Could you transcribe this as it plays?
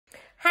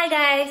Hi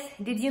guys,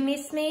 did you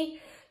miss me?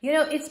 You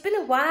know, it's been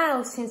a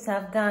while since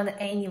I've done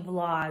any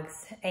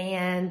vlogs,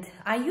 and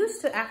I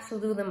used to actually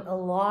do them a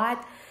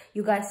lot,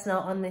 you guys know,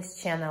 on this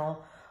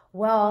channel.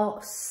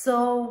 Well,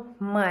 so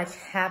much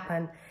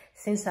happened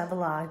since I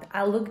vlogged.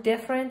 I look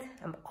different,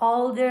 I'm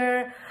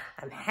older,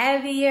 I'm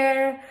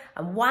heavier,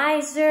 I'm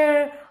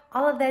wiser,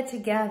 all of that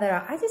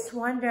together. I just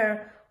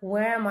wonder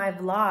where my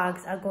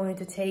vlogs are going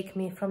to take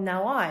me from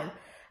now on.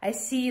 I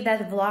see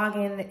that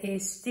vlogging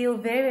is still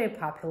very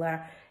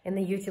popular in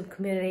the YouTube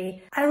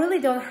community. I really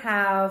don't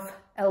have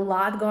a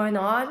lot going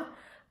on,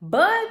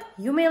 but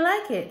you may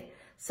like it.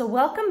 So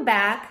welcome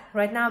back.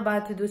 Right now I'm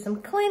about to do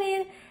some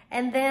cleaning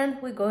and then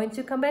we're going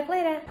to come back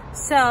later.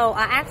 So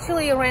I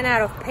actually ran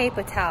out of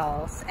paper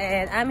towels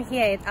and I'm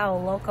here at our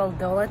local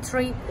Dollar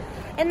Tree.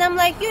 And I'm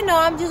like, you know,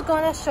 I'm just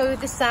gonna show you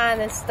the sign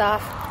and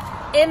stuff.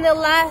 In the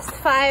last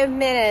 5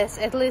 minutes,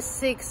 at least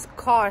 6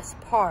 cars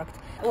parked.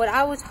 What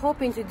I was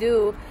hoping to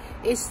do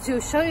is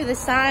to show you the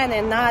sign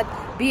and not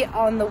be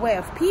on the way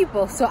of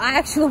people. So I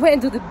actually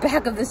went to the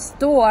back of the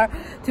store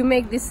to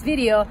make this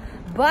video,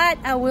 but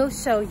I will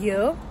show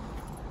you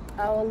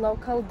our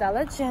local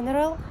Dollar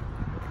General.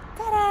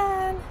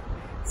 Ta-da!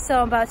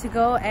 So I'm about to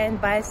go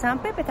and buy some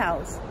paper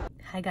towels.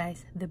 Hi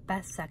guys, the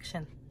best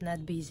section,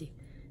 not busy.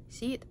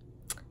 See it?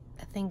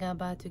 I think I'm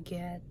about to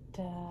get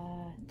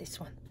this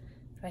one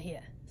right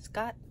here.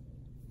 Scott.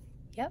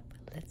 Yep,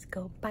 let's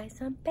go buy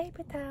some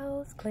paper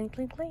towels. Clean,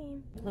 clean,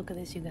 clean. Look at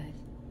this, you guys.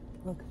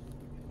 Look.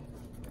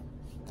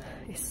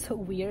 It's so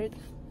weird.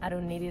 I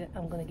don't need it.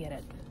 I'm gonna get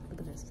it.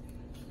 Look at this.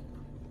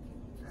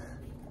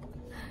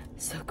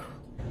 So cool.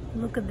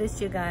 Look at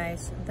this, you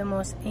guys. The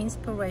most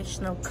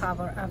inspirational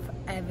cover I've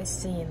ever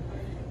seen.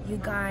 You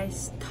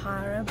guys,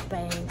 Tyra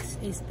Banks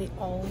is the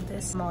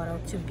oldest model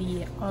to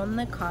be on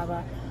the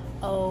cover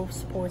of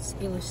Sports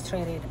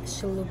Illustrated.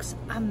 She looks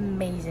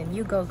amazing.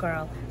 You go,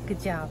 girl. Good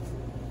job.